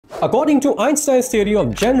According to Einstein's theory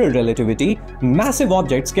of general relativity, massive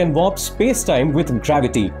objects can warp space-time with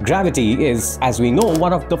gravity. Gravity is, as we know,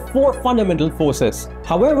 one of the four fundamental forces.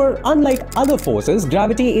 However, unlike other forces,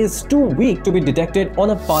 gravity is too weak to be detected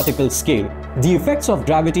on a particle scale. The effects of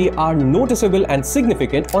gravity are noticeable and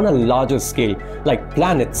significant on a larger scale, like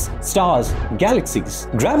planets, stars, galaxies.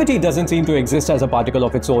 Gravity doesn't seem to exist as a particle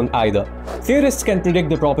of its own either. Theorists can predict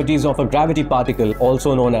the properties of a gravity particle,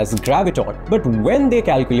 also known as graviton, but when they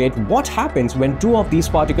calculate what happens when two of these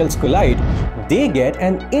particles collide, they get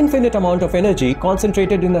an infinite amount of energy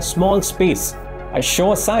concentrated in a small space. A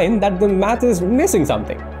sure sign that the math is missing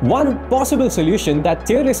something. One possible solution that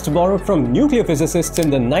theorists borrowed from nuclear physicists in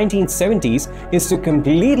the 1970s is to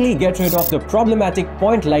completely get rid of the problematic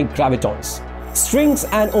point-like gravitons. Strings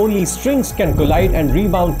and only strings can collide and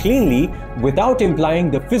rebound cleanly without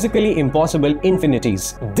implying the physically impossible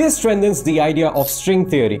infinities. This strengthens the idea of string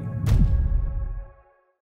theory.